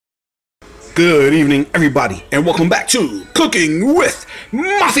Good evening, everybody, and welcome back to Cooking with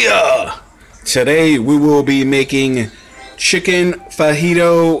Mafia. Today we will be making chicken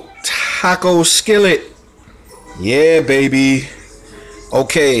fajita taco skillet. Yeah, baby.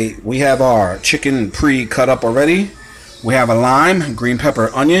 Okay, we have our chicken pre-cut up already. We have a lime, green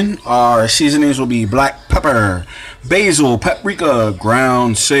pepper, onion. Our seasonings will be black pepper, basil, paprika,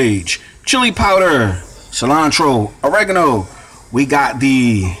 ground sage, chili powder, cilantro, oregano. We got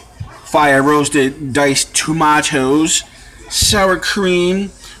the fire roasted diced tomatoes, sour cream.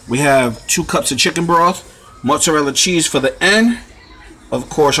 We have 2 cups of chicken broth, mozzarella cheese for the end. Of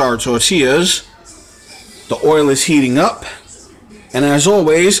course, our tortillas. The oil is heating up. And as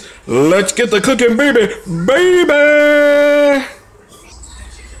always, let's get the cooking, baby. Baby!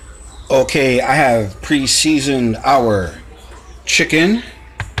 Okay, I have pre-seasoned our chicken.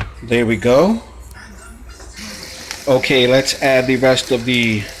 There we go. Okay, let's add the rest of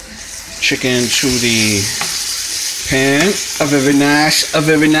the chicken to the pan. A very nice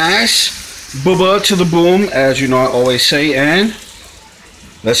booba to the boom, as you know I always say. And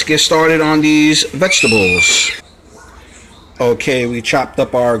let's get started on these vegetables. Okay, we chopped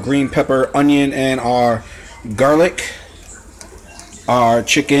up our green pepper, onion, and our garlic. Our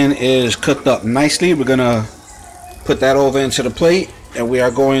chicken is cooked up nicely. We're gonna put that over into the plate, and we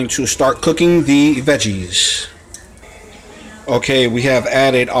are going to start cooking the veggies. Okay, we have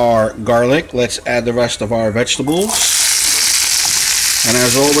added our garlic. Let's add the rest of our vegetables. And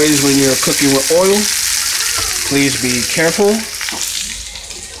as always, when you're cooking with oil, please be careful.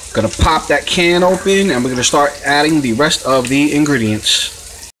 Gonna pop that can open, and we're gonna start adding the rest of the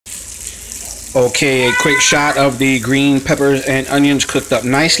ingredients. Okay, a quick shot of the green peppers and onions cooked up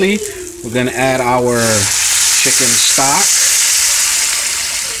nicely. We're gonna add our chicken stock.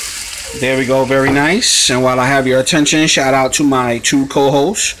 There we go, very nice. And while I have your attention, shout out to my 2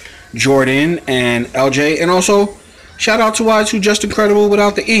 co-hosts, Jordan and LJ, and also shout out to Y2 Just Incredible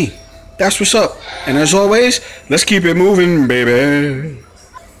without the E. That's what's up. And as always, let's keep it moving, baby.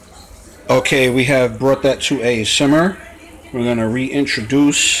 Okay, we have brought that to a simmer. We're gonna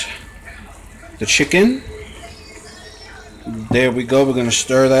reintroduce the chicken. There we go. We're gonna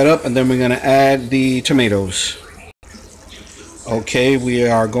stir that up, and then we're gonna add the tomatoes. Okay, we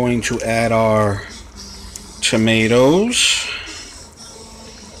are going to add our tomatoes.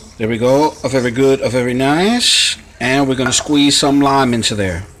 There we go. A very good, a very nice. And we're gonna squeeze some lime into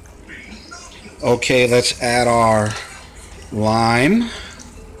there. Okay, let's add our lime.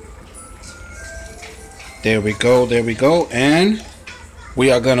 There we go, and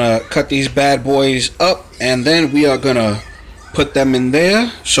we are gonna cut these bad boys up, and then we are gonna put them in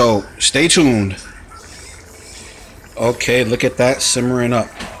there, so stay tuned. Okay, look at that simmering up.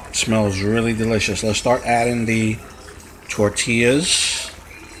 It smells really delicious. Let's start adding the tortillas.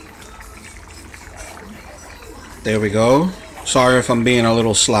 There we go. Sorry if I'm being a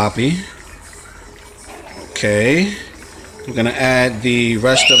little sloppy. Okay. We're going to add the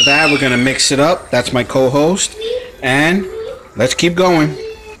rest of that. We're going to mix it up. That's my co-host. And let's keep going.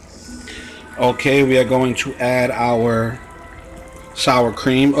 Okay, we are going to add our sour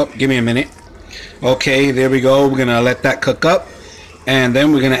cream. Oh, give me a minute. Okay, there we go. We're going to let that cook up. And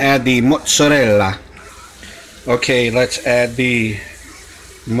then we're going to add the mozzarella. Okay, let's add the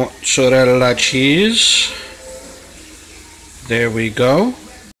mozzarella cheese. There we go.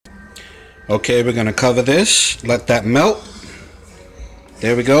 Okay, we're going to cover this. Let that melt.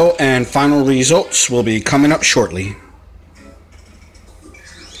 There we go, and final results will be coming up shortly.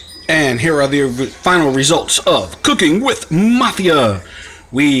 And here are the final results of Cooking with Mafia.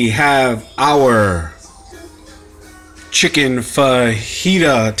 We have our chicken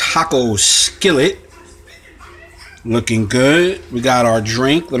fajita taco skillet. Looking good. We got our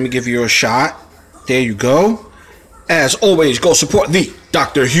drink. Let me give you a shot. There you go. As always, go support the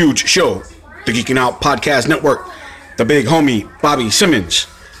Dr. Huge Show, the Geeking Out Podcast Network, the big homie Bobby Simmons.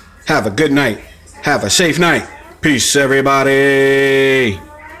 Have a good night. Have a safe night. Peace, everybody.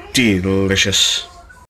 Delicious.